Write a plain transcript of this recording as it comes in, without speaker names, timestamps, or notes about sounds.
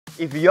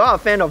if you're a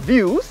fan of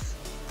views,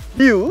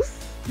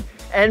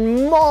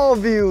 and more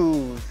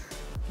views,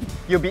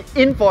 you'll be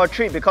in for a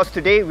treat because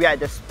today we are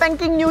at the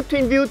spanking new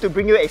Twin View to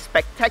bring you a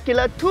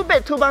spectacular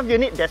 2-bed 2-bath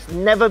unit that's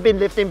never been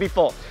lived in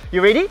before.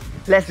 You ready?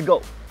 Let's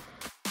go!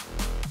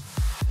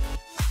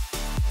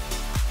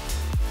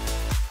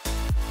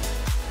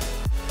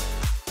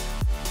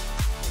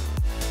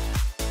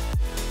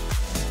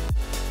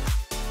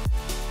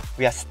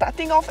 We are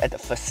starting off at the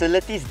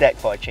facilities deck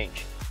for a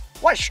change.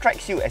 What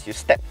strikes you as you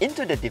step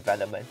into the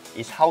development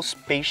is how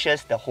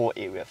spacious the whole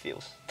area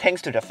feels. Thanks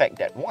to the fact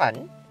that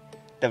 1.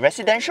 The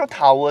residential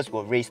towers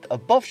were raised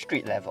above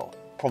street level,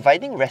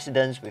 providing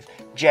residents with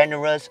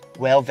generous,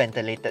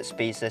 well-ventilated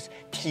spaces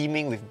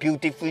teeming with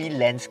beautifully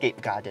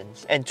landscaped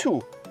gardens. And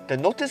 2. The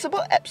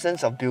noticeable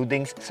absence of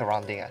buildings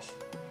surrounding us.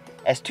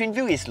 As Twin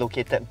View is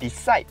located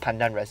beside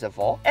Pandan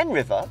Reservoir and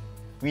river,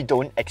 we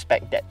don't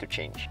expect that to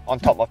change. On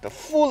top of the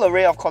full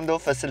array of condo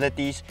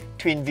facilities,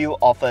 Twin View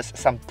offers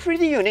some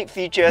pretty unique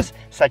features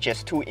such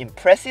as 2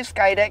 impressive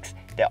skydecks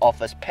that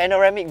offers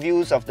panoramic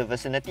views of the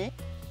vicinity,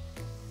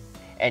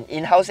 an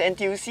in-house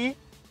NTUC,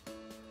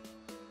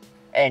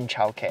 and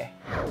childcare.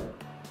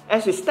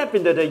 As we step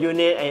into the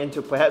unit and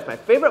into perhaps my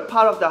favourite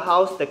part of the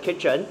house, the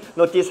kitchen,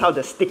 notice how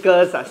the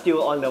stickers are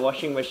still on the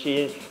washing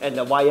machine and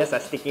the wires are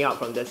sticking out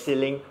from the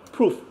ceiling,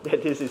 proof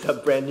that this is a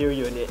brand new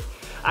unit.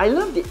 I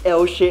love the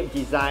L-shaped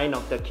design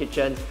of the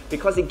kitchen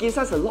because it gives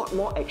us a lot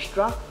more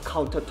extra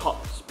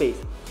countertop space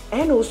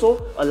and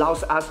also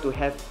allows us to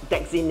have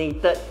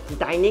designated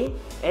dining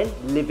and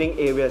living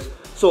areas.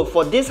 So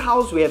for this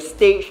house, we have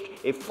staged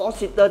a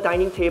 4-seater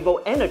dining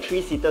table and a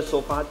 3-seater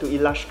sofa to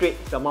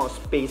illustrate the amount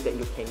of space that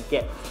you can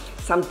get.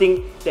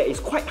 Something that is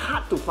quite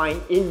hard to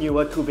find in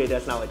newer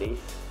 2-bedders nowadays.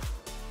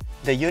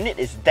 The unit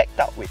is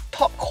decked out with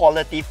top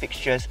quality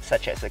fixtures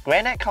such as a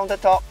granite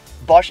countertop,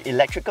 Bosch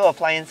electrical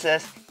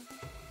appliances,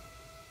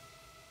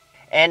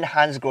 and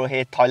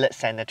Hansgrohe toilet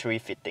sanitary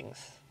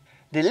fittings.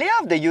 The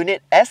layout of the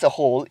unit as a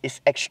whole is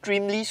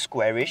extremely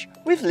squarish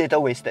with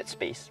little wasted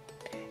space,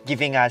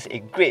 giving us a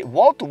great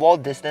wall-to-wall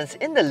distance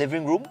in the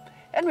living room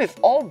and with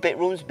all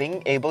bedrooms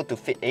being able to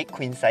fit a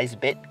queen-size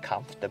bed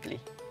comfortably.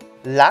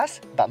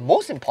 Last but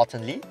most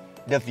importantly,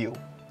 the view.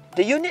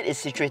 The unit is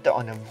situated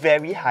on a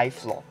very high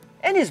floor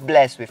and is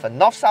blessed with a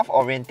north-south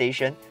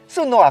orientation,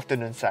 so no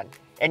afternoon sun.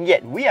 And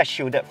yet we are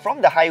shielded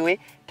from the highway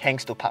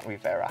thanks to Parc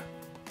Riviera.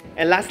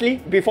 And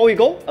lastly, before we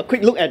go, a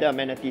quick look at the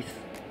amenities.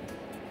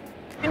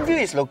 Twin View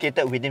is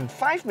located within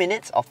 5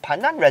 minutes of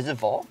Pandan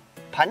Reservoir,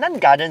 Pandan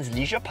Gardens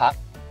Leisure Park,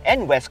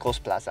 and West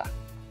Coast Plaza.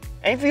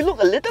 And if we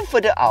look a little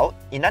further out,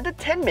 in under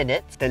 10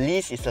 minutes, the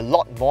list is a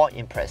lot more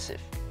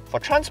impressive. For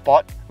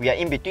transport, we are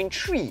in between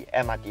 3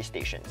 MRT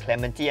stations: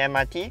 Clementi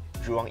MRT,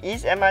 Jurong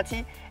East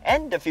MRT,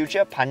 and the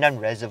future Pandan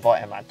Reservoir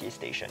MRT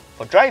station.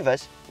 For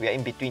drivers, we are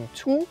in between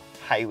 2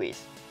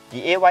 highways,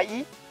 the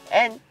𝗦𝗹𝗲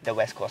and the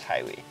West Coast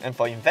Highway. And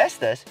for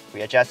investors,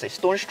 we are just a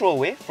stone's throw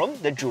away from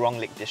the Jurong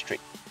Lake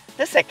District,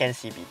 the second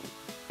CBD,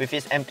 with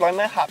its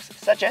employment hubs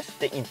such as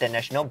the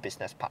International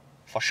Business Park.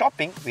 For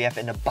shopping, we have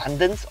an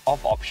abundance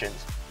of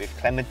options with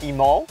Clementi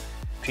Mall,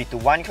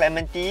 321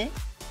 Clementi,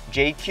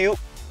 J-Cube,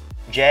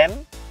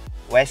 GEM,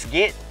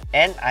 Westgate,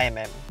 and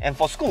IMM. And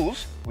for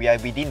schools, we are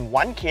within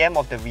 1 km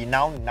of the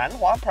renowned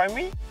𝗦𝗹𝗲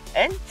Primary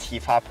and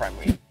𝗦𝗹𝗲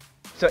Primary.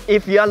 So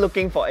if you are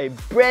looking for a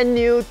brand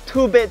new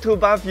 2-bed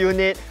 2-bath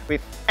unit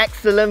with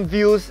excellent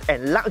views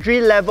and luxury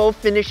level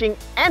finishing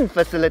and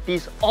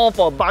facilities, all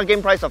for a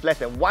bargain price of less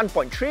than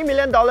 $1.3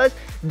 million,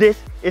 this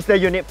is the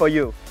unit for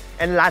you.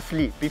 And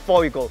lastly,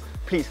 before we go,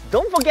 please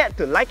don't forget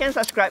to like and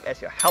subscribe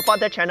as you help out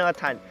the channel a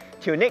ton.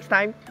 Till next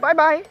time, bye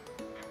bye!